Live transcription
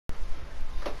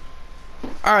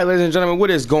Alright, ladies and gentlemen, what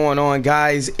is going on,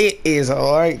 guys? It is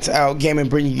Lights Out Gaming,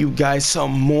 bringing you guys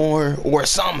some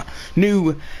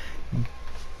new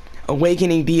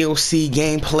Awakening DLC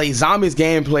gameplay, zombies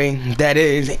gameplay, that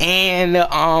is. And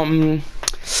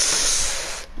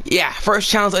yeah, first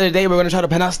challenge of the day, we're gonna try to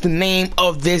pronounce the name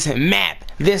of this map.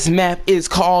 This map is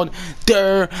called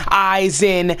DISENDRAKE,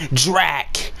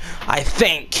 I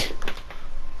think.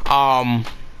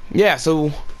 Yeah,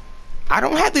 so I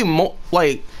don't have to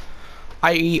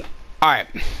alright.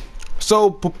 So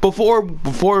before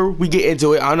we get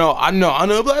into it, I know,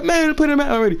 but man, put him out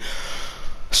already.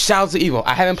 Shout out to Evil.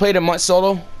 I haven't played it much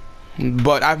solo,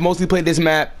 but I've mostly played this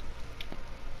map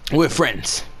with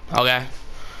friends. Okay,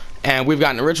 and we've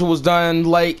gotten the rituals done.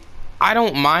 Like, I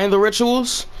don't mind the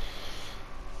rituals.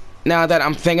 Now that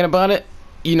I'm thinking about it,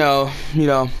 you know,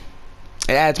 it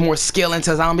adds more skill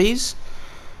into zombies.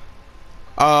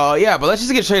 Yeah, but let's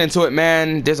just get straight into it,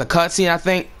 man. There's a cutscene, I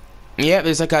think. Yeah,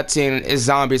 there's a cutscene. It's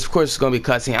zombies. Of course, it's gonna be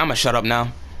cutscene. I'm gonna shut up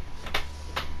now.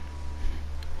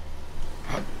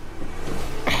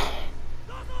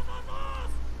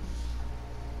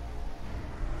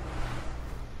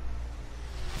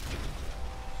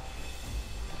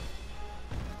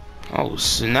 Oh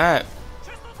snap!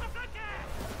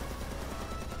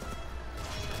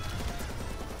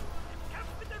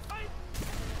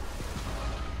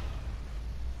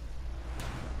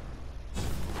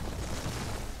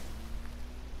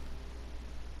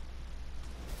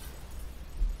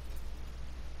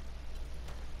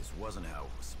 This wasn't how it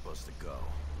was supposed to go.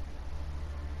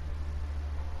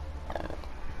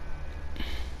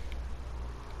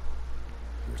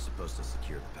 You were supposed to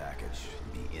secure the package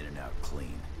and be in and out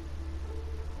clean.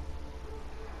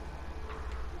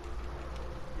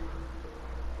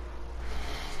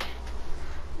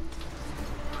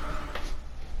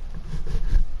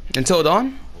 Until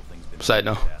dawn? Side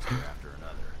note.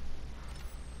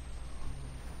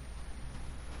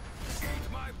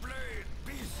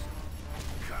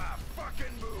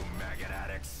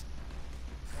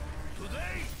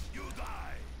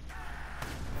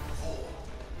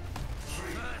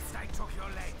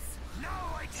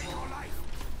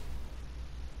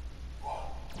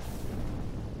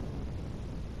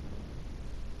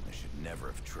 Never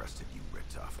have trusted you,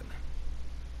 Richtofen.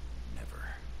 Never.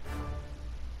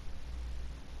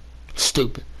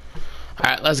 Stupid.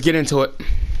 Alright, let's get into it.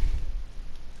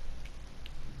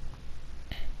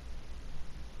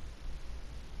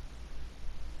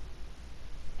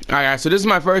 Alright, so this is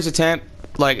my first attempt.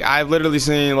 Like, I've literally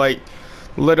seen, like,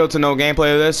 little to no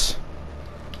gameplay of this.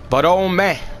 But oh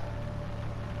man.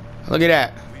 Look at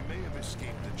that. We may have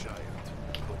escaped the giant,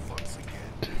 but once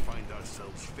again we find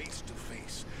ourselves face to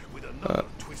face with another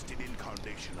twisted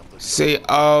incarnation of the See,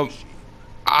 I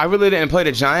really didn't play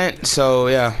the giant, so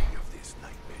yeah.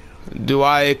 Do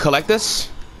I collect this?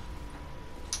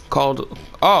 Called,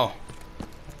 oh,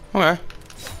 okay,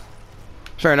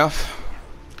 fair enough.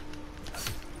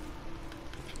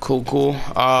 Cool.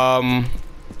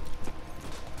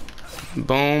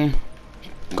 Boom.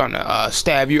 Gonna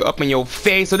stab you up in your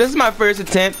face. So this is my first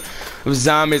attempt with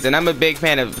zombies, and I'm a big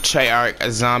fan of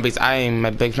Treyarch zombies. I am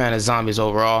a big fan of zombies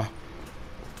overall.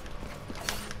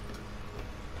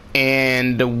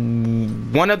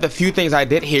 And one of the few things I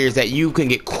did here is that you can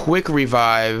get quick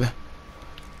revive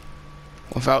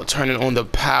without turning on the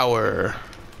power.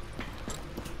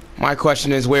 My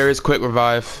question is, where is quick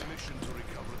revive?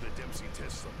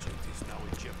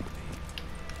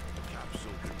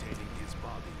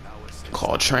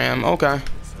 Call Tram. Okay.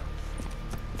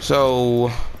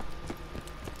 So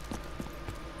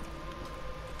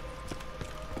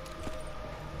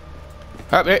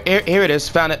oh, here it is.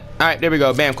 Found it. All right, there we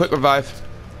go. Bam, quick revive.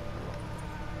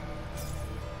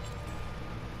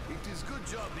 It is good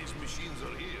job these machines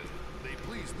are here. They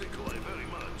please Nikolai very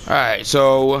much. All right,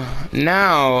 so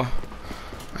now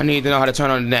I need to know how to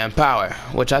turn on the damn power,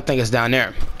 which I think is down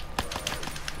there.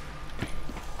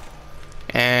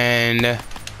 And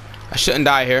I shouldn't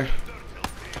die here.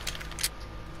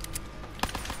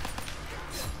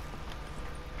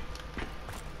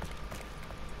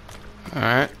 All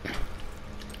right.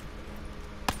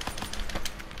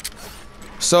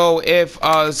 So if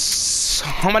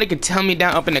somebody could tell me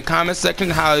down up in the comment section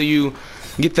how you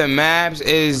get the maps,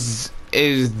 is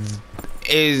like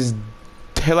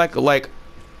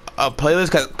a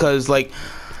playlist, cause like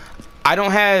I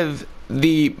don't have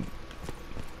the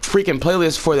freaking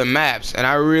playlist for the maps, and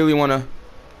I really wanna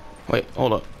wait.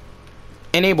 Hold up.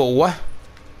 Enable what?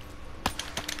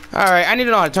 All right, I need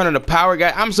to know how to turn on the power,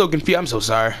 guy. I'm so confused. I'm so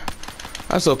sorry.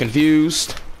 I'm so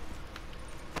confused.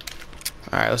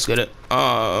 All right, let's get it.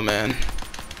 Oh man,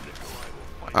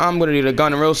 I'm gonna need a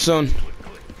gun real soon.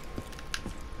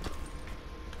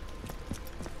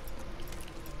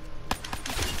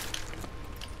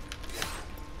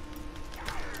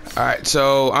 Alright,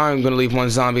 so I'm gonna leave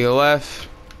one zombie left.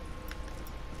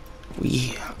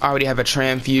 We already have a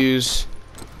transfuse.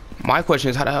 My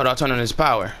question is, how the hell do I turn on his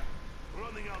power?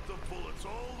 Running out of bullets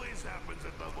always happens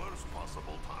at the worst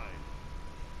possible time.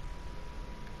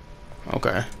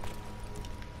 Okay.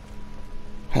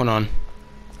 Hold on.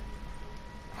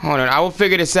 Hold on, I will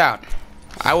figure this out.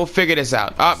 I will figure this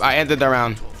out. Oh, I entered the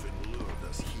round.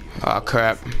 Oh,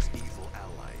 crap.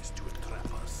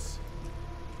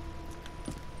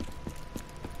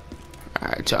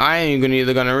 Alright, so I ain't gonna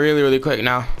either gonna really quick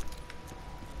now. What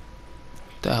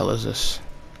the hell is this?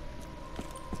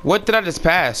 What did I just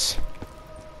pass?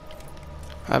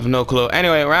 I have no clue.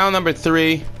 Anyway, round number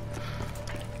 3.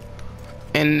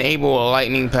 Enable a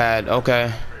lightning pad.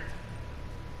 Okay.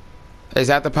 Is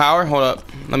that the power? Hold up.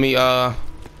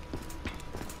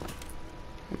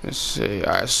 Let's see.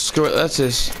 Alright, screw it. Let's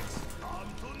just.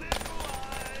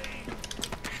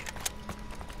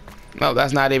 No,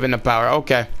 that's not even the power.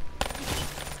 Okay.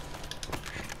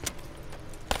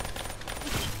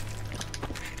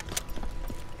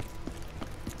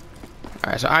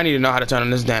 Alright, so I need to know how to turn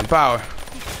on this damn power.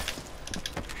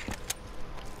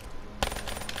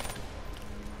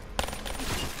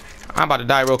 I'm about to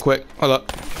die real quick. Hold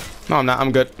up. No, I'm not.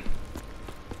 I'm good.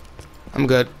 I'm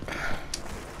good.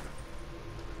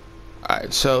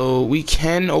 Alright, so we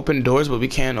can open doors, but we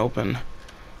can't open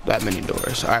that many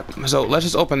doors. Alright, so let's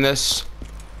just open this.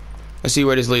 Let's see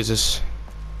where this leads us.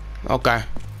 Okay.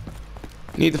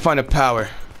 Need to find a power.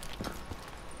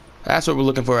 That's what we're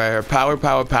looking for right here. Power,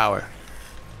 power, power.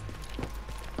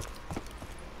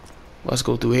 Let's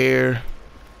go through here.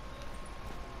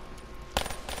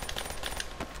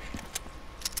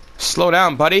 Slow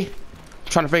down, buddy. I'm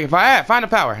trying to find the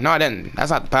power. No, I didn't. That's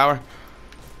not the power.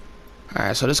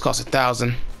 Alright, so this costs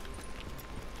 1,000.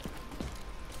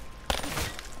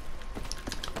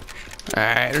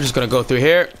 Alright, we're just gonna go through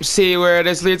here. See where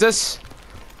this leads us.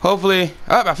 Hopefully.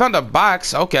 Oh, I found a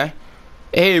box. Okay.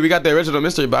 Hey, we got the original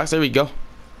mystery box. There we go.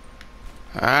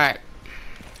 Alright.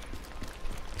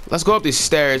 Let's go up these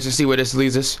stairs and see where this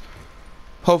leads us.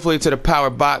 Hopefully to the power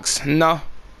box. No.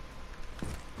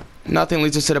 Nothing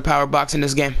leads us to the power box in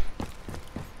this game.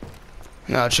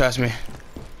 No, trust me.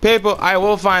 People, I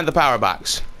will find the power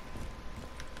box.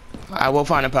 I will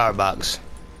find the power box.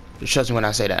 Just trust me when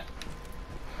I say that.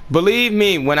 Believe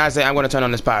me when I say I'm going to turn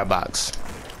on this power box.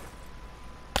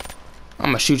 I'm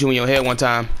going to shoot you in your head one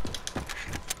time.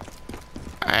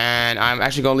 And I'm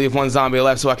actually going to leave one zombie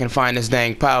left so I can find this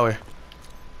dang power.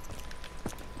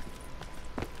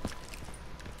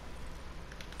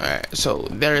 Alright, so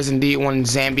there is indeed one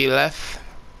zombie left.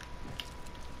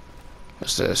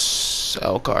 What's this?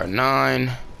 L card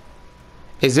 9.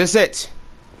 Is this it?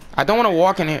 I don't want to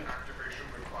walk in here.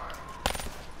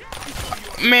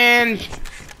 Man.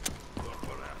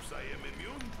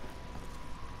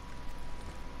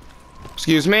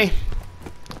 Excuse me.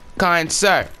 Kind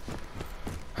sir.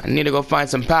 I need to go find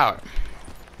some power.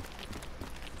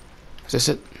 Is this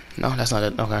it? No, that's not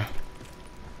it. Okay.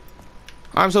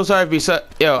 I'm so sorry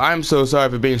I'm so sorry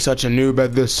for being such a noob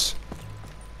at this.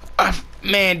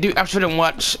 Man, dude, I shouldn't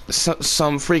watch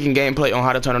some freaking gameplay on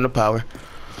how to turn on the power.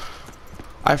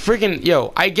 I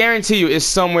guarantee you it's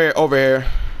somewhere over here.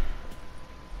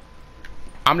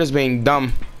 I'm just being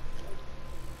dumb.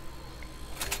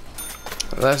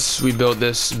 Let's rebuild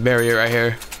this barrier right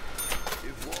here.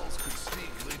 If walls could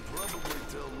speak, they'd probably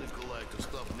tell Nikolai to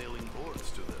stop nailing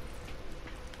boards to them.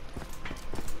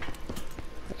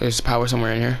 There's power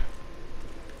somewhere in here.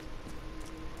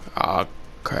 Oh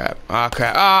crap. Oh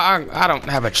crap. I don't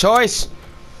have a choice.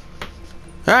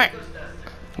 Alright.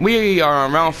 We are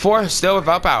on round 4, still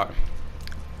without power.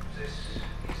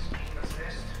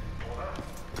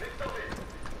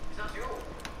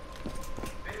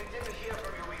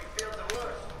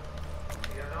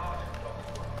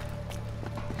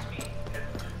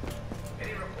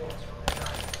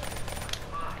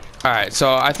 Alright,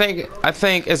 so I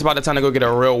think it's about the time to go get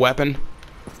a real weapon.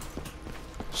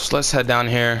 So let's head down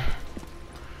here.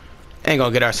 And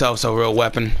go get ourselves a real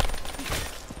weapon.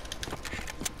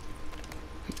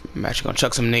 I'm actually gonna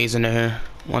chuck some nades in there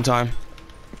one time.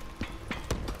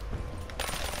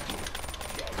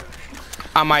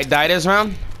 I might die this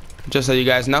round, just so you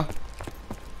guys know.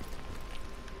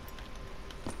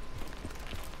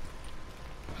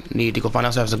 Need to go find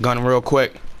ourselves a gun real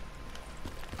quick.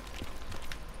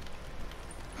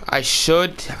 I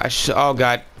should, oh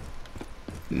god.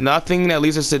 Nothing that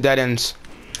leads us to dead ends.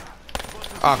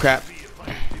 Oh crap.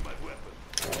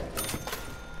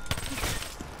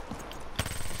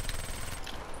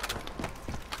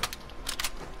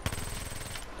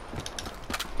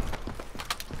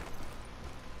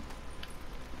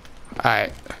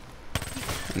 Alright.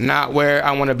 Not where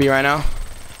I want to be right now.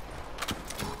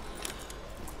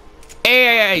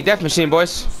 Hey, death machine,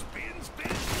 boys.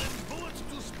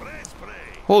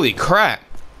 Holy crap.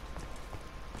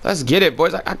 Let's get it,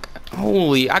 boys. I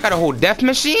got a whole death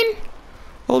machine?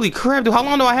 Holy crap, dude. How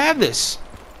long do I have this?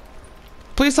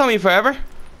 Please tell me forever.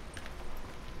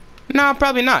 No,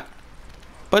 probably not.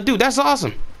 But, dude, that's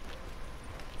awesome.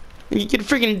 You get a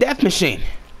freaking death machine.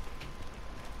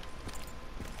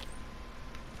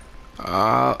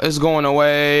 It's going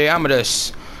away. I'm gonna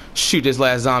shoot this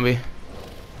last zombie.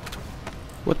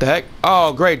 What the heck?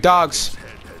 Oh, great, dogs.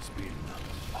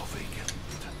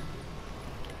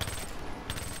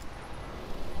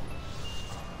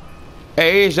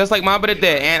 Hey, it's just like mine, but it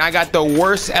did. And I got the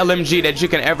worst LMG that you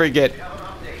can ever get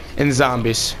in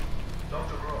zombies.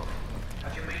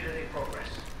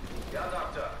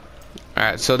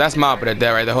 Alright, so that's my but it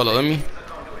dead right there. Hold on, let me.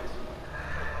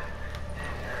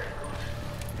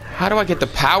 How do I get the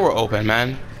power open,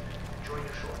 man?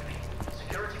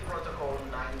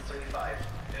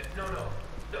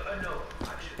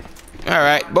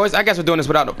 Alright, boys, I guess we're doing this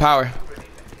without the power.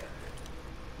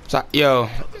 So, yo.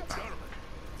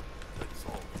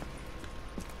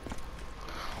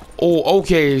 Oh,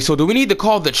 okay. So do we need to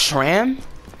call the tram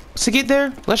to get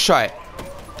there? Let's try it.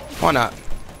 Why not?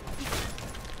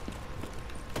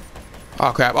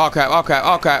 Oh crap, oh crap, oh crap,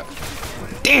 oh crap.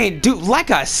 Dang, dude,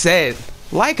 like I said,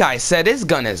 this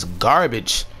gun is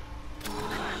garbage.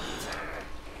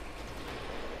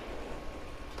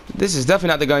 This is definitely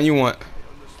not the gun you want.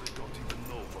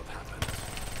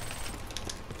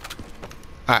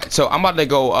 Alright, so I'm about to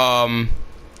go,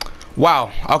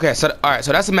 wow. Okay, so, alright,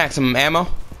 so that's the maximum ammo.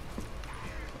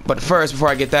 But first, before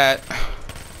I get that,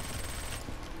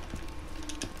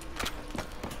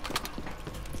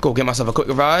 go get myself a quick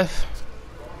revive.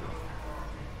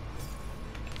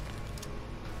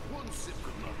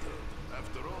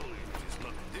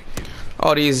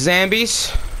 All these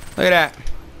zombies. Look at that.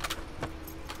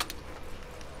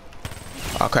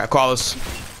 Oh crap, callers.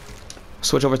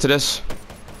 Switch over to this.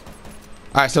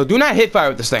 Alright, so do not hit fire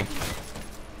with this thing.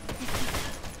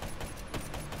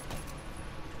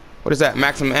 What is that?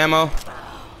 Maximum ammo?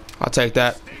 I'll take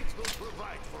that.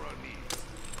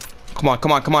 Come on,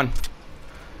 come on, come on.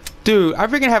 Dude, I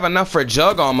freaking have enough for a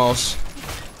jug almost.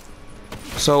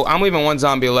 So I'm leaving one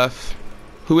zombie left.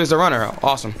 Who is the runner?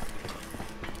 Awesome.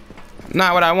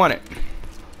 Not what I wanted.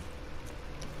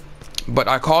 But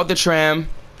I called the tram.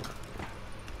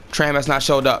 Tram has not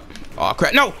showed up. Oh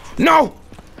crap. No! No!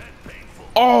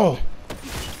 Oh!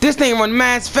 This thing run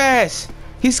mad fast.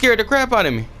 He scared the crap out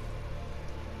of me.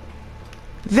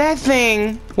 That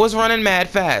thing was running mad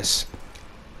fast.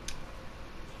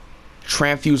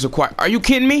 Tram fuse required. Are you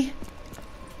kidding me?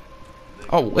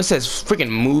 Oh, it says freaking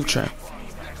move tram.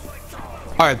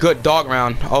 Alright, good. Dog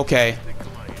round. Okay.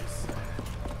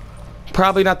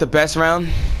 Probably not the best round,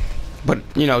 but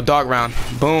you know, dog round.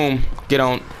 Boom. Get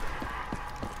on.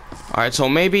 Alright, so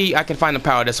maybe I can find the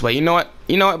power this way. You know what?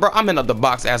 You know what, bro? I'm in the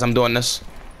box as I'm doing this.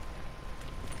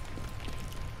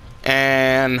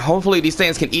 And hopefully these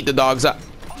things can eat the dogs up.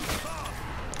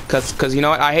 Cause you know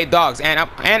what? I hate dogs, and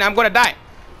I'm gonna die.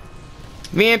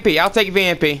 VMP. I'll take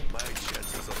VMP.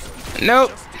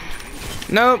 Nope.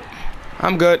 Nope.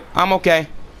 I'm good. I'm okay.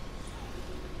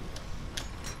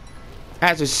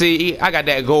 As you see, I got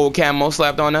that gold camo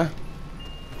slapped on there.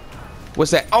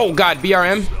 What's that? Oh god,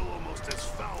 BRM.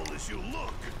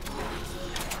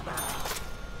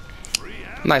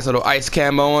 Nice little ice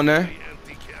camo on there.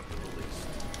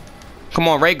 Come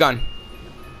on, ray gun.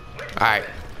 Alright.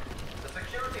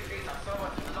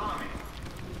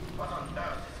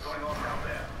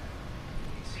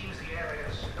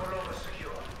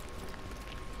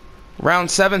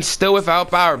 Round 7 still without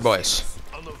power, boys.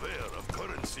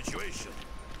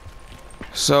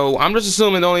 So I'm just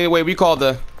assuming the only way we call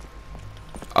the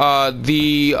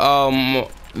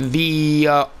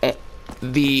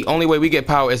only way we get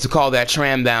power is to call that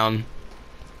tram down.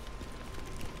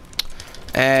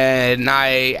 And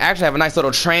I actually have a nice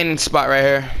little training spot right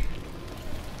here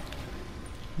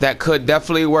that could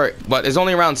definitely work, but it's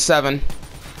only round 7.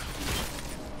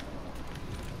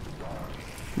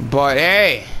 But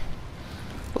hey,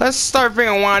 let's start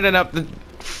freaking winding up the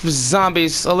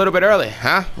zombies a little bit early,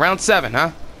 huh? Round 7,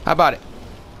 huh? How about it?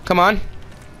 Come on.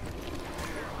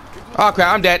 Oh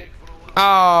crap, I'm dead.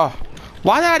 Oh,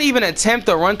 why did I even attempt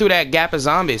to run through that gap of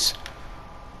zombies?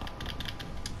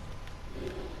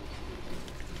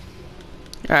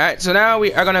 Alright, so now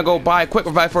we are gonna go buy a quick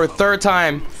revive for a 3rd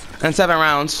time in 7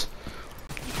 rounds.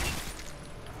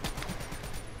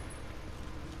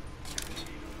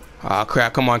 Oh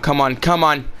crap, come on, come on, come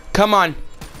on, come on.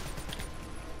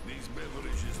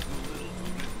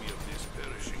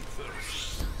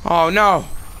 Oh no.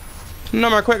 No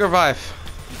more quick revive.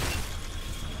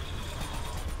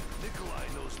 Nikolai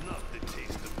knows not the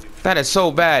taste of defeat. That is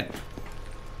so bad.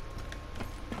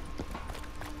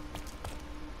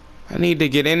 I need to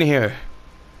get in here.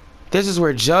 This is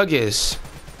where Jug is.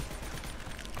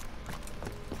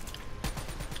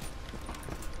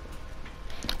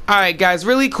 Alright guys,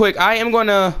 really quick, I am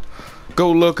gonna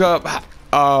go look up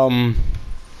how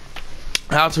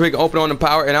to open on the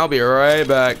power, and I'll be right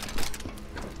back.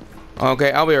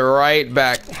 Okay, I'll be right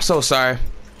back. So sorry.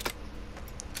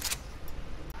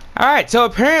 Alright, so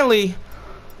apparently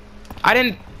I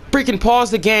didn't freaking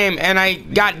pause the game and I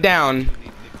got down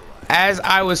as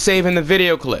I was saving the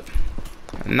video clip.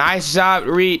 Nice job,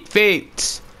 Reed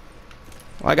Fitz.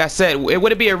 Like I said, it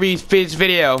wouldn't be a Reed Fitz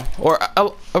video or a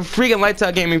freaking Lights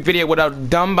Out Gaming video without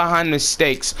dumb behind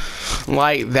mistakes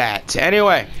like that.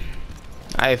 Anyway,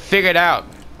 I figured out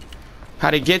how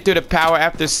to get through the power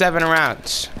after 7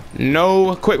 rounds.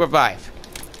 No quick revive.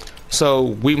 So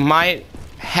we might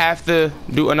have to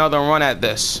do another run at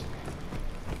this.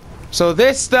 So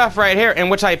this stuff right here, in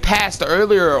which I passed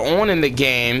earlier on in the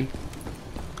game,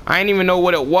 I didn't even know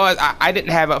what it was. I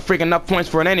didn't have a freaking enough points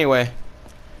for it anyway.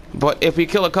 But if we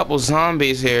kill a couple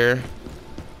zombies here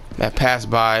that pass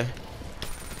by,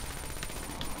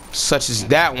 such as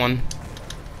that one.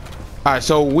 Alright,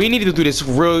 so we need to do this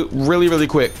really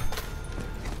quick.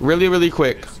 Really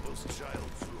quick.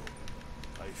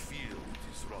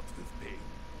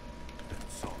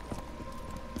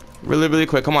 Really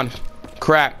quick. Come on.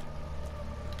 Crap.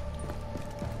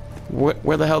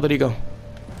 Where the hell did he go?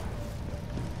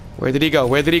 Where did he go?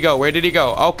 Where did he go? Where did he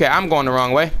go? Okay, I'm going the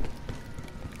wrong way.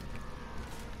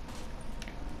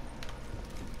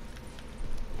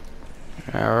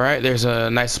 Alright, there's a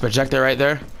nice projector right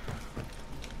there.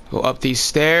 Go up these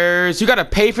stairs. You gotta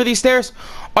pay for these stairs?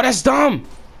 Oh, that's dumb.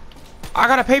 I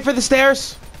gotta pay for the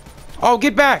stairs? Oh,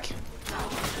 get back.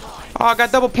 Oh, I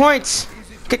got double points.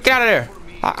 Get out of there.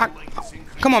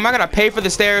 Come on, I gotta pay for the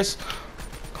stairs.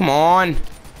 Come on.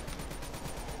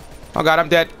 Oh god, I'm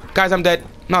dead. Guys, I'm dead.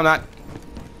 No, I'm not.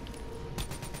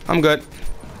 I'm good.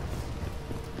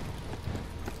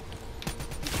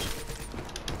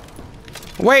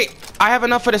 Wait, I have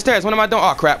enough for the stairs. What am I doing?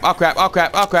 Oh crap, oh crap, oh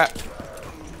crap, oh crap.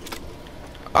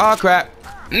 Oh crap.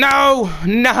 No!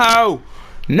 No!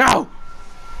 No!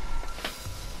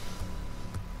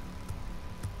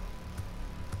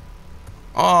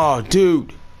 Oh,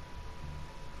 dude.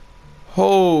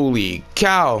 Holy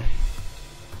cow.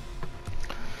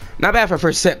 Not bad for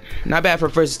first tip. Not bad for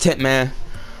first tip, man.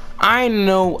 I didn't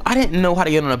know how to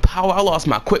get on the power. I lost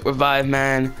my quick revive,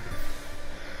 man.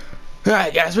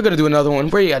 Alright, guys, we're gonna do another one.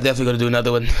 We're definitely gonna do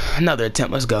another one. Another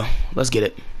attempt. Let's go. Let's get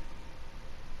it.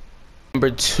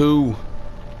 Number 2.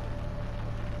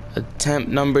 Attempt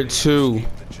number 2.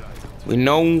 We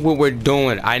know what we're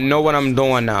doing. I know what I'm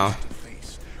doing now.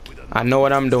 I know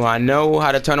what I'm doing. I know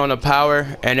how to turn on the power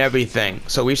and everything.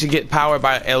 So we should get power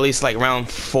by at least like round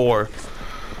 4.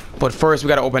 But first we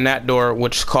gotta open that door,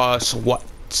 which costs what,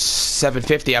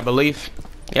 $750, I believe.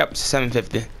 Yep,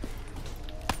 $750.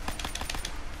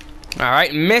 All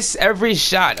right, miss every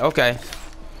shot. Okay.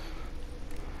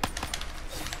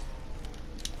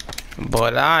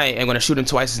 But I am gonna shoot him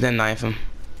twice and then knife him.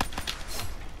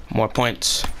 More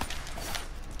points.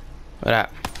 Look at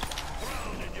that.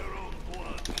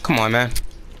 Come on, man.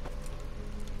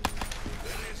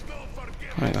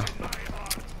 There you go.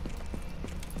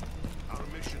 Our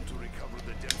mission to recover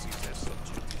the Dempsey test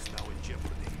subject is now in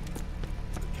jeopardy.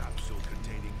 The capsule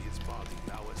containing his body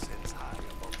now ascends high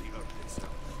above the earth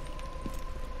itself.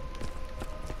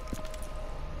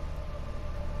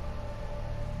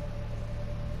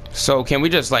 So can we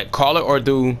just like call it, or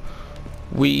do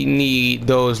we need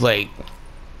those like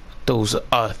those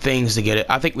things to get it?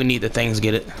 I think we need the things to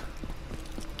get it.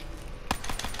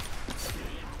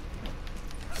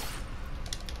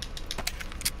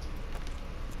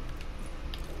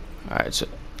 Alright, so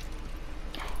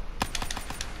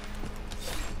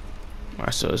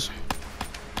it's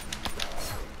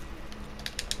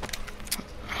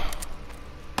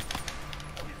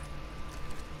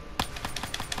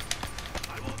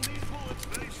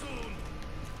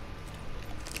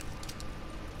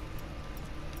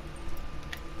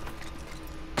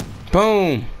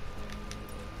boom.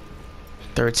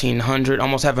 1300.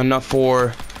 Almost have enough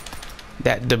for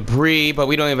that debris, but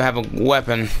we don't even have a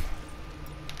weapon.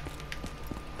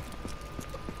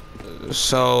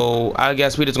 So I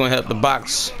guess we just gonna hit up the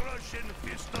box.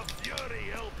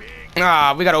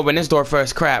 Ah, we gotta open this door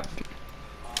first. Crap.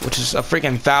 Which is a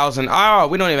freaking 1,000. Oh,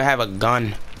 we don't even have a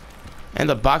gun. And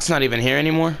the box not even here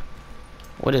anymore.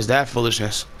 What is that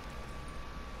foolishness?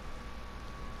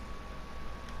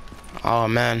 Oh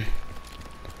man,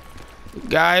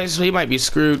 guys, we might be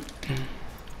screwed.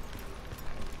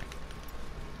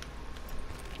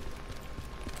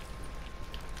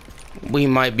 We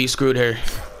might be screwed here.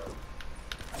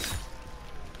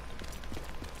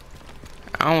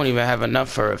 I don't even have enough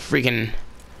for a freaking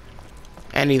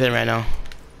anything right now.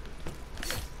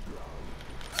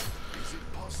 Is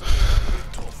it possible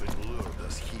that Tophet lured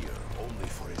us here only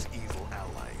for his evil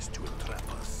allies to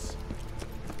entrap us?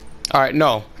 Alright,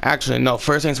 no. Actually, no.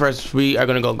 First things first, we are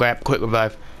gonna go grab quick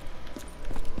revive.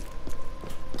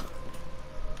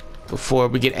 Before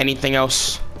we get anything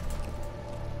else.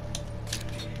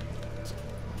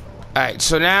 Alright,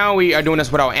 so now we are doing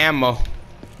this without ammo.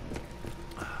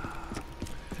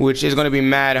 Which is gonna be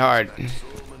mad hard. So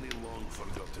many long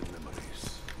forgotten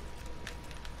memories.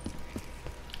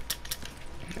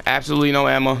 Absolutely no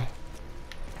ammo.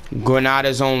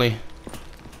 Granadas only.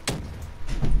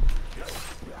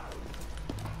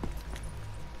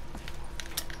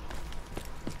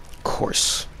 Of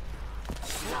course.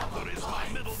 Slaughter is my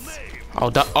middle name.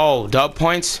 Oh, dub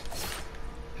points?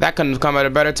 That couldn't have come at a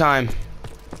better time.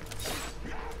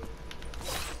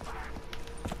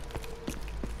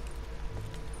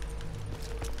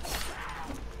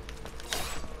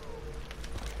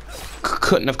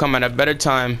 Couldn't have come at a better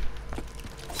time.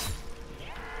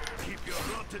 Keep your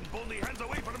rotten bony hands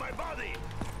away from my body.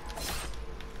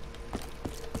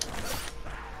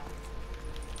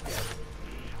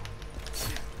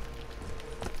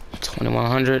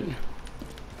 $2,100.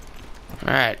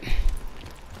 Alright.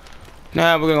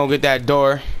 Now we're gonna go get that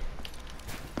door.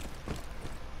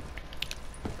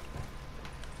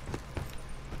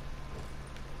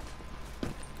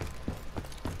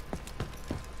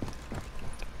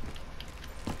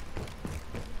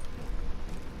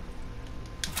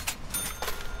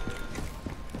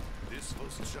 This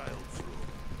was child's room.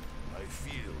 I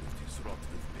feel it is wrought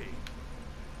with pain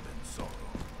and sorrow.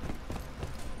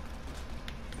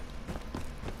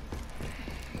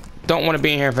 Don't want to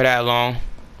be in here for that long.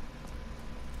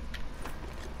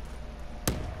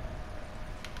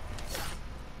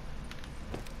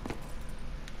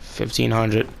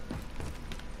 $1,500.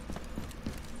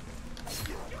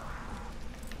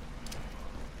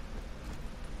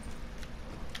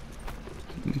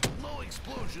 No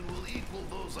explosion will equal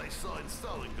those I saw in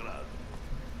Stalingrad.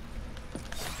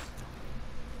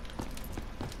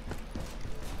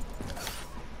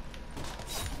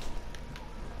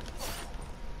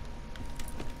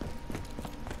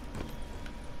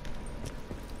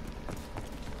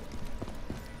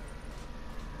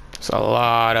 It's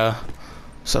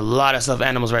a lot of stuffed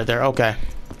animals right there. Okay.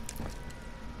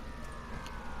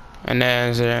 And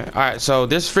then, all right. So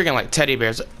there's freaking like teddy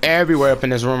bears everywhere up in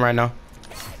this room right now.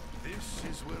 This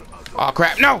is where Oh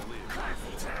crap! No!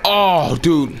 Oh,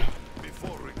 dude.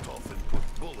 before Richtofen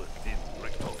put bullet in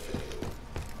Richtofen.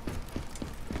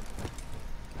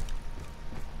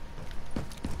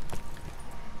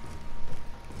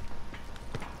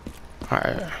 All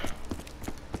right.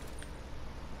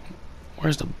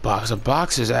 Where's the box? The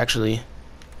box is actually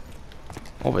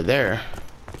over there.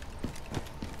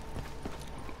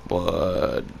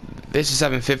 But this is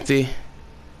 750.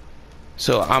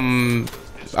 So I'm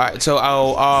alright, so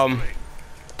I'll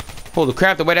holy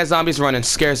crap, the way that zombie's running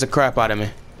scares the crap out of me.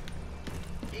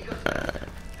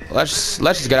 Let's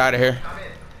just get out of here.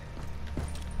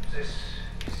 This is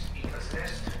Eagle's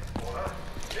Nest, over.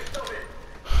 Victor,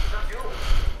 not you.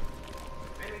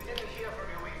 When we didn't hear from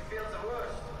you, we feared the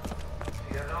worst.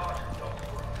 Fear not, Dr.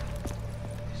 Brown.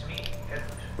 It's me,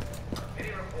 Edward.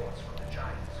 Many reports from the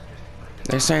Giants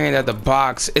suggesting They're saying that the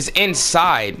box is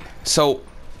inside. So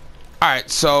alright,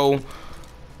 so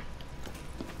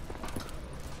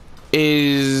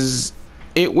is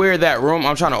it where that room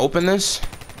I'm trying to open this?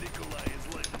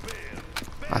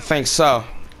 I think so.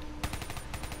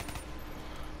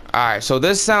 Alright, so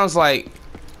this sounds like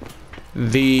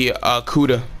the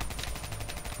CUDA.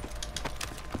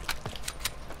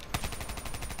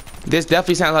 This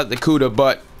definitely sounds like the CUDA,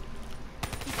 but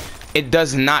it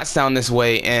does not sound this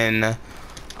way in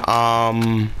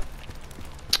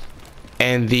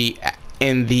the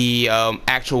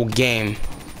actual game.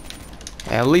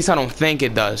 At least I don't think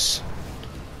it does.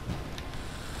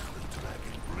 The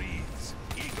dragon breathes.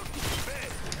 Eager to bed.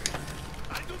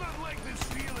 I do not like this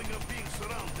feeling of being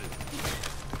surrounded.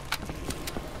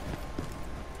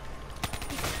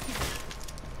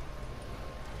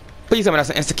 Please tell me that's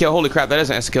an insta kill. Holy crap, that is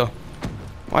an insta kill.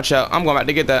 Watch out, I'm going back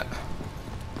to get that.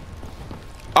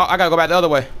 Oh, I gotta go back the other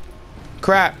way.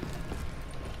 Crap.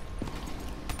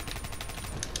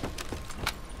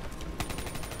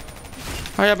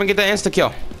 Hurry up and get that insta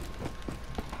kill.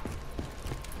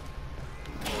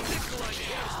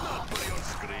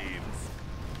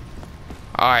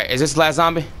 Alright, is this the last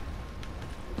zombie?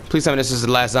 Please tell me this is the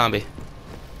last zombie.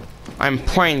 I'm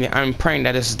praying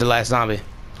that this is the last zombie.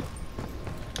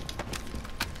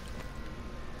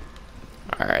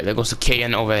 Alright, there goes the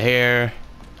KN over here.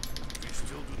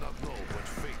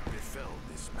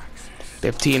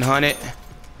 1500.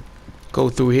 Go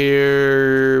through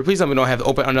here. Please tell me we don't have to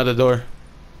open another door.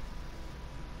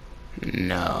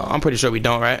 No, I'm pretty sure we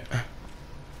don't, right?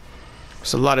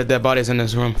 There's a lot of dead bodies in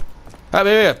this room. Oh,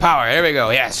 yeah, power. There we go.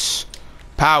 Yes.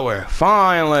 Power.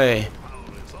 Finally.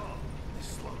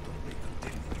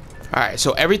 Alright,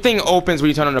 so everything opens when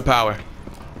you turn on the power.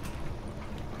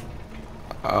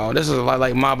 Oh, this is a lot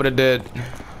like Mob of the Dead.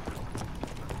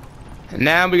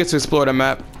 Now we get to explore the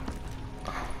map.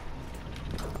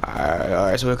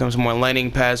 Alright, so here comes some more landing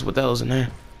pads. What the hell's in there?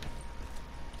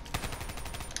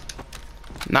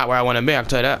 Not where I want to be, I'll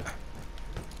tell you that.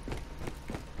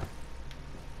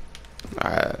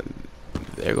 Alright,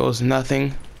 there goes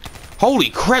nothing. Holy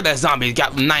crap, that zombie's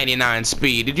got 99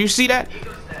 speed. Did you see that?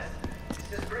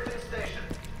 This is Britain Station.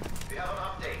 We have an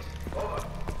update. Over.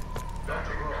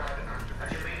 Dr. Rohan,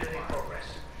 have you made any progress?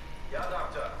 Yeah,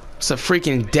 Doctor. It's a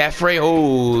freaking death ray.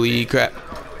 Holy crap.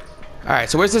 Alright,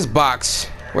 so where's this box?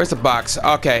 Where's the box?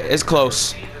 Okay, it's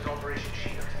close.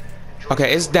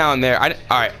 Okay, it's down there.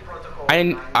 Alright.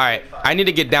 Alright, I need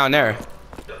to get down there.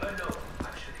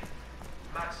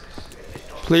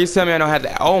 Please tell me I don't have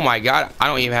to. Oh my god, I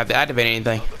don't even have to activate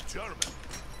anything.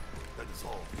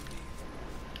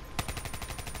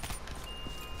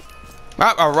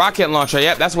 Oh, a rocket launcher.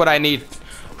 Yep, that's what I need.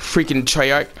 Freaking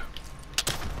Treyarch.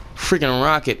 Freaking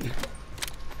rocket.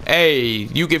 Hey,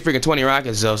 you get freaking 20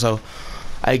 rockets though, so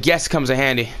I guess it comes in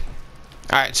handy.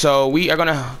 Alright, so we are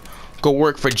gonna go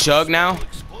work for Jug now.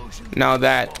 Now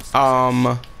that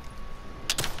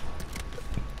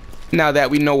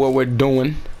we know what we're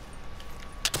doing.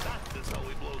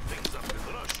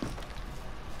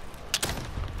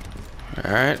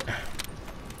 Alright.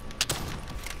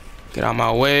 Get out of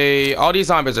my way. All these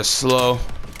zombies are slow.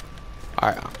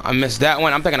 Alright, I missed that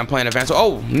one. I'm thinking I'm playing advanced.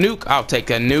 Oh, nuke. I'll take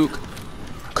a nuke.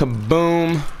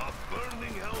 Kaboom.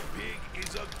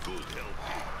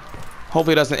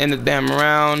 Hopefully it doesn't end the damn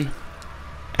round.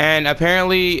 And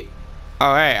apparently,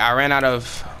 alright, I ran out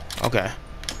of. Okay.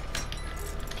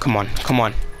 Come on, come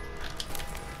on.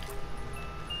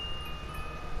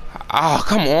 Oh,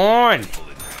 come on.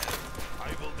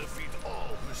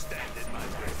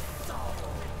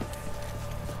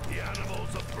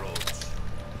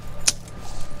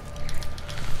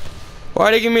 Why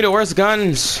are they giving me the worst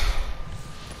guns?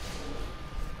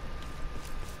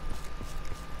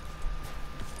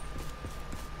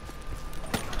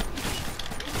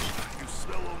 You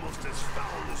smell almost as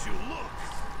foul as you look.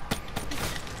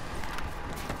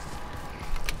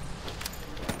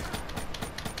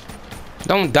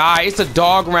 Don't die. It's a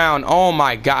dog round. Oh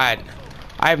my god.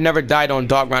 I have never died on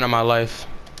dog round in my life.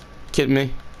 Kidding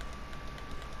me?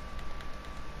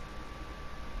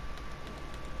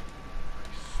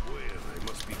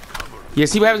 You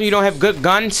see what happens when you don't have good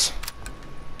guns?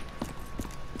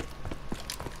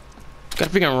 Got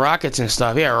freaking rockets and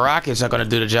stuff. Yeah, rockets are gonna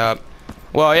do the job.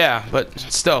 Well, yeah, but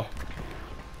still.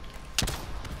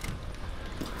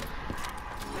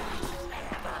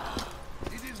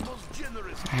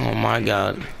 Oh my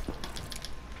god.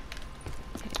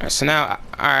 Alright,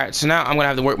 so now I'm gonna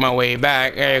have to work my way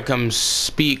back. Here comes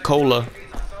Speed Cola.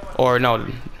 Or no,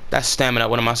 that's stamina.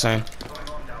 What am I saying?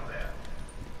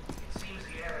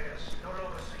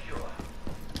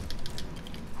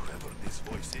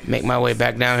 Make my way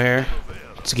back down here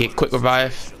to get quick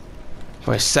revive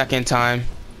for a second time.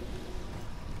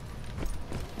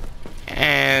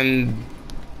 And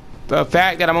the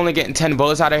fact that I'm only getting 10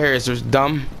 bullets out of here is just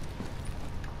dumb.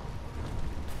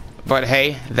 But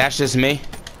hey, that's just me.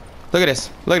 Look at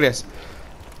this. Look at this.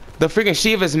 The freaking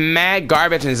Shiva is mad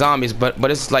garbage and zombies, but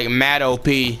it's like mad OP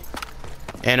and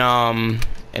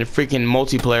freaking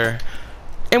multiplayer,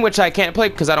 in which I can't play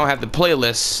because I don't have the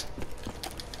playlist.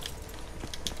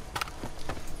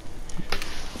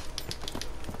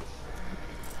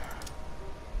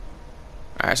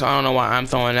 Alright, so I don't know why I'm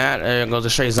throwing that. There goes a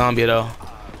straight zombie though.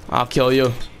 I'll kill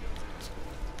you.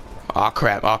 Aw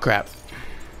crap, aw crap.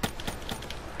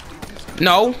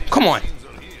 No, come on.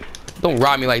 Don't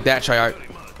rob me like that, Treyarch.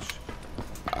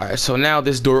 Alright, so now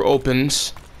this door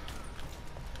opens.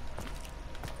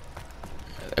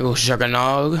 There goes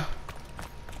Juggernog.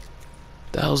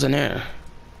 The hell's in there?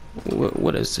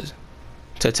 What is this?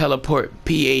 To teleport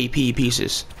PAP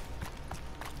pieces.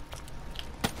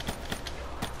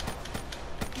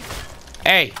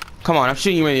 Hey, come on, I'm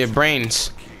shooting you in your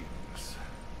brains.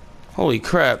 Holy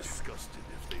crap.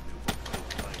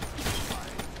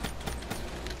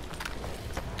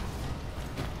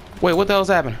 Wait, what the hell's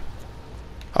happening?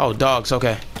 Oh, dogs,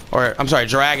 okay. Or, I'm sorry,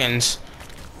 dragons.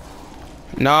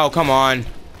 No, come on.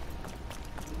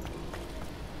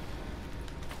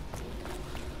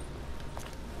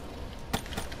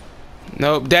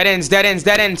 Nope, dead ends, dead ends,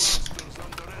 dead ends.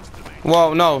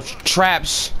 Well, no,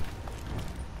 traps.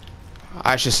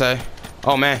 I should say.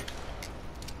 Oh, man.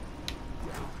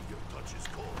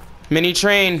 Mini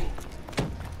train.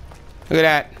 Look at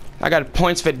that. I got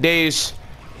points for days.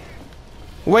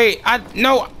 Wait,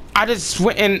 no, I just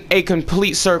went in a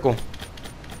complete circle.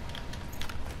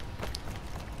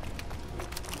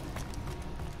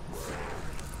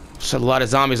 There's a lot of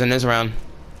zombies in this round.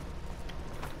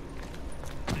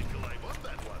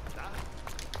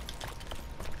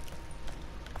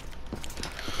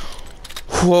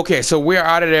 Whew, okay, so we're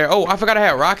out of there. Oh, I forgot I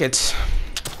had rockets.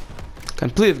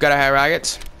 Completely forgot I had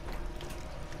rockets.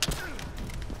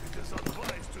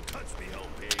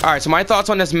 Alright, so my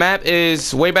thoughts on this map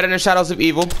is way better than Shadows of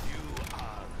Evil.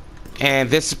 And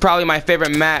this is probably my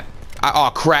favorite map.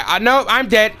 Oh, crap. I know, I'm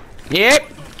dead. Yep.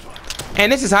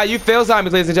 And this is how you fail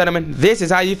zombies, ladies and gentlemen. This is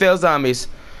how you fail zombies.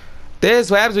 This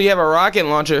is what happens when you have a rocket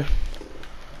launcher.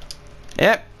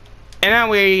 Yep. And now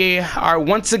we are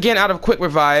once again out of quick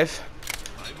revive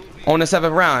on the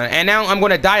 7th round. And now I'm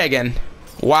going to die again.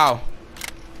 Wow.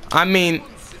 I mean,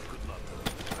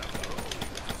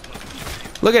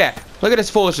 look at that. Look at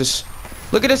this foolishness.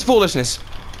 Look at this foolishness.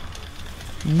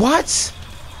 What?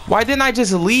 Why didn't I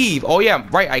just leave? Oh, yeah,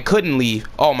 right. I couldn't leave.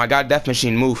 Oh, my God. Death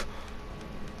Machine, move.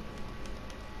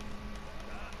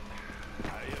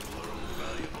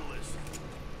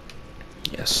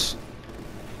 Yes.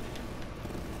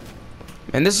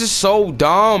 And this is so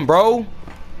dumb, bro.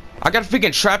 I got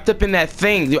freaking trapped up in that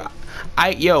thing.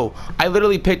 I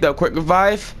literally picked up quick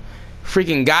revive.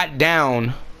 Freaking got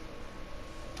down.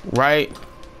 Right?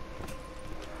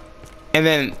 And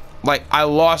then, like, I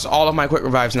lost all of my quick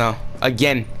revives now.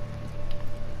 Again.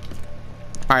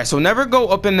 Alright, so never go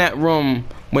up in that room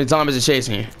when zombies are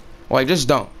chasing you. Like, just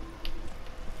don't.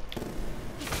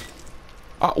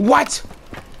 What?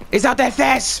 It's not that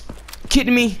fast?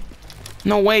 Kidding me?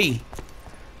 No way.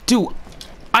 Dude,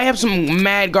 I have some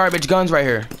mad garbage guns right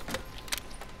here.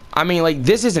 I mean, like,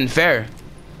 this isn't fair.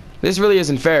 This really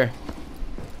isn't fair.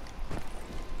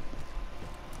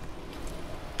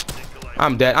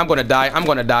 I'm dead. I'm gonna die. I'm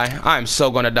gonna die. I'm so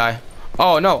gonna die.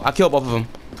 Oh, no. I killed both of them.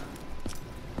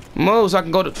 Move so I can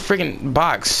go to freaking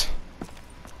box.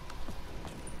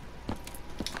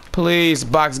 Please,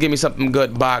 box, give me something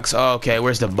good, box. Oh, okay,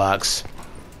 where's the box?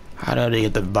 How do I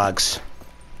get the box?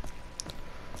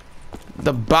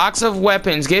 The box of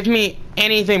weapons. Give me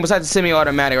anything besides the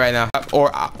semi-automatic right now. Or,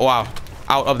 wow,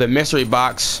 out of the mystery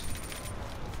box.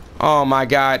 Oh, my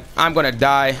God. I'm gonna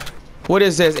die. What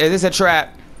is this? Is this a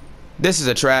trap? This is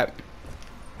a trap.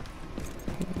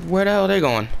 Where the hell are they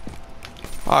going?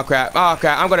 Oh crap. Oh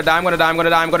crap. I'm gonna die. I'm gonna die. I'm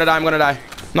gonna die. I'm gonna die. I'm gonna die.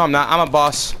 No, I'm not. I'm a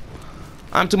boss.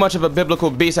 I'm too much of a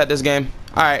biblical beast at this game.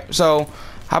 Alright, so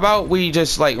how about we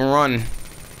just like run?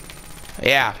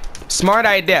 Yeah. Smart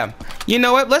idea. You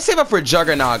know what? Let's save up for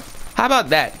Juggernaut. How about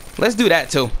that? Let's do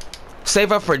that too.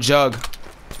 Save up for Jug.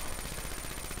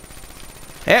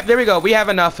 Yep, there we go. We have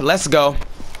enough. Let's go.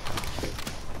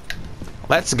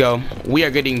 Let's go. We are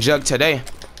getting jugged today.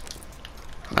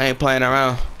 I ain't playing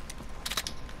around.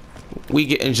 We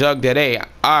getting jugged today.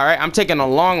 Alright, I'm taking a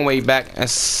long way back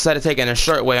instead of taking a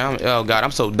short way. Oh god,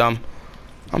 I'm so dumb.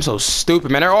 I'm so stupid,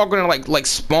 man. They're all gonna like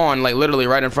spawn like literally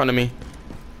right in front of me.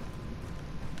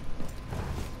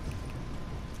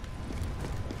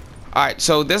 Alright,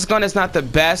 so this gun is not the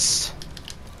best,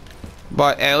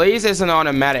 but at least it's an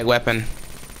automatic weapon.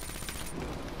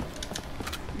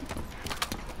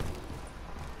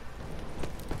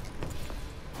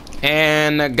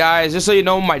 And guys, just so you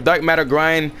know, my dark matter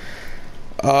grind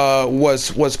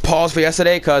was paused for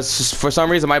yesterday because for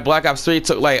some reason my Black Ops 3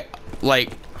 took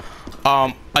like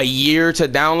a year to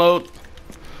download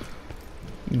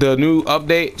the new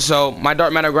update. So my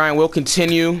dark matter grind will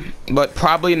continue, but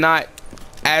probably not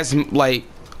as like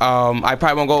I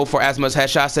probably won't go for as much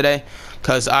headshots today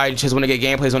because I just want to get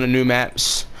gameplays on the new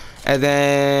maps. And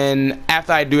then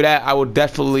after I do that, I will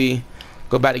definitely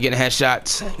go back to getting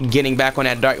headshots, getting back on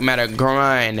that dark matter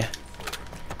grind.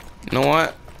 You know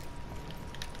what?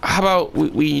 How about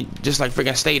we just like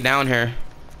freaking stay down here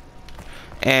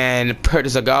and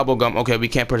purchase a gobble gum? Okay, we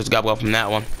can't purchase gobble gum from that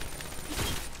one.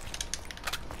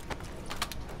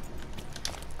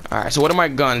 Alright, so what are my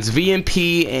guns?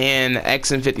 VMP and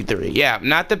XM53. Yeah,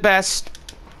 not the best.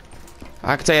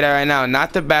 I can tell you that right now.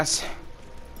 Not the best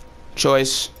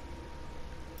choice.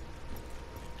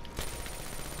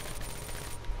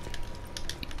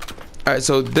 Alright,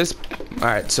 so this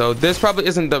probably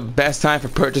isn't the best time for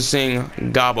purchasing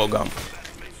gobble gum.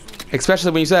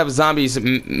 Especially when you still have zombies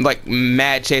like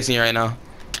mad chasing you right now.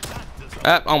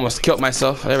 Ah, almost killed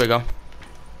myself. There we go.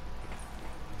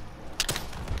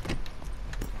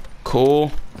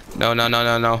 Cool. No, no, no,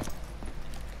 no, no.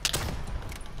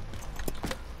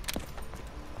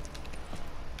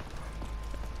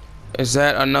 Is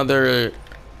that another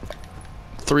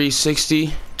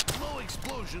 360?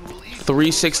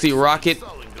 360 rocket?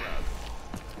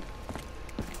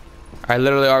 I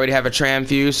literally already have a tram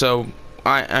fuse, so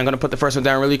I'm gonna put the first one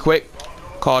down really quick.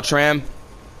 Call tram.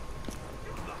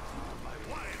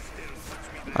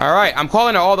 Alright, I'm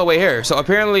calling it all the way here. So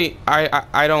apparently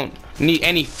I don't need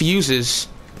any fuses.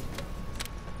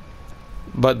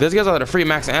 But this gives us the free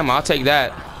max ammo. I'll take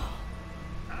that.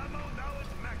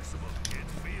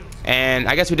 And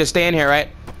I guess we just stay in here, right?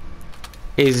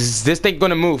 Is this thing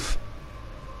gonna move?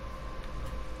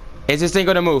 Is this thing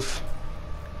gonna move?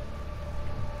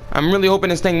 I'm really hoping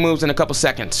this thing moves in a couple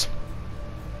seconds.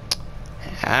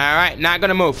 Alright, not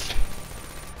gonna move.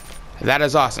 That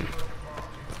is awesome.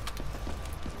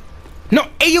 No,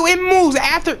 hey, yo, it moves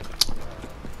after.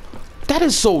 That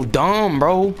is so dumb,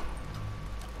 bro.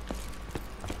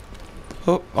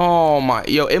 Oh my,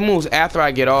 yo, it moves after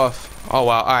I get off. Oh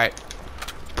wow, alright.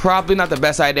 Probably not the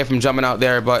best idea from jumping out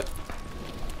there, but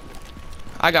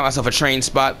I got myself a train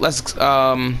spot. Let's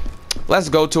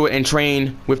go to it and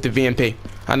train with the VMP.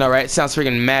 I know, right? It sounds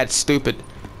freaking mad stupid.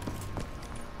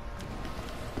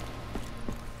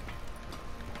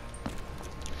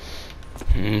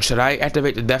 Should I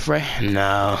activate the death ray?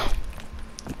 No.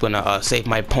 I'm gonna save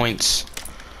my points.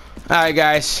 Alright,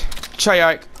 guys.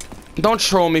 Treyarch, don't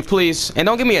troll me, please. And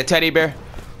don't give me a teddy bear,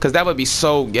 because that would be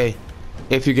so gay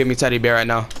if you give me teddy bear right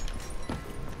now.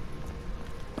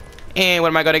 And what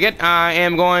am I gonna get? I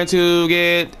am going to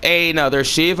get another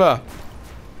Shiva.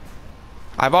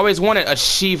 I've always wanted a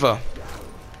Shiva.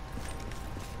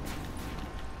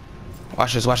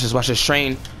 Watch this, watch this, watch this.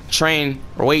 Train, train,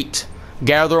 wait.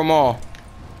 Gather them all.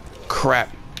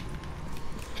 Crap.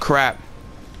 Crap.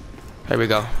 Here we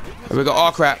go. Here we go.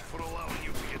 Oh, crap.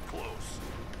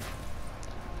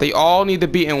 They all need to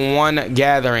be in one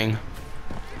gathering.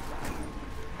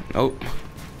 Nope.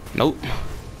 Nope.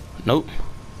 Nope.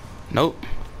 Nope.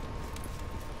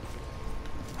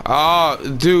 Oh,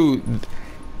 dude.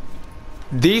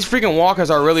 These freaking walkers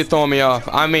are really throwing me off.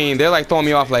 I mean, they're like throwing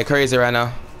me off like crazy right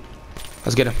now.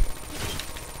 Let's get him.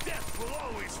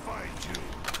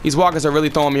 These walkers are really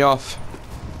throwing me off.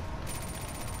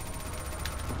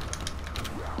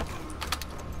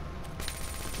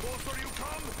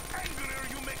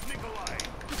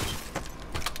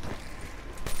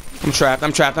 I'm trapped,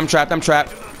 I'm trapped, I'm trapped, I'm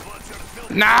trapped.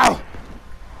 No!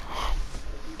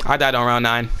 I died on round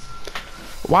 9.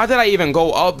 Why did I even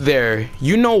go up there?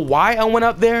 You know why I went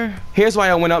up there? Here's why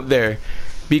I went up there.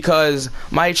 Because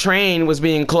my train was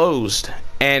being closed.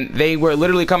 And they were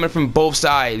literally coming from both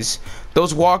sides.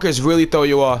 Those walkers really throw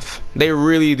you off. They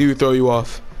really do throw you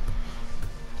off.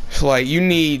 So, like, you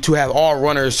need to have all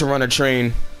runners to run a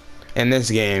train in this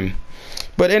game.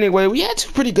 But anyway, we had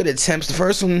 2 pretty good attempts. The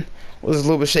first one was a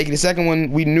little bit shaky. The second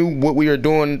one, we knew what we were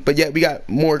doing, but yet we got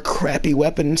more crappy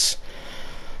weapons.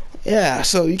 Yeah,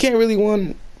 so you can't really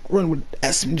run with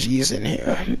SMGs in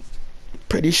here. I'm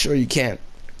pretty sure you can't.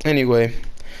 Anyway,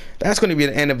 that's going to be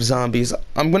the end of zombies.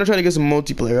 I'm going to try to get some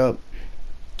multiplayer up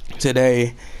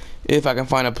today, if I can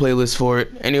find a playlist for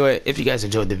it. Anyway, if you guys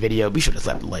enjoyed the video, be sure to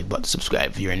slap the like button, subscribe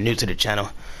if you're new to the channel.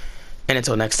 And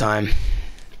until next time,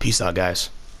 peace out, guys.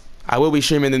 I will be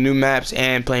streaming the new maps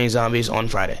and playing zombies on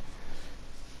Friday.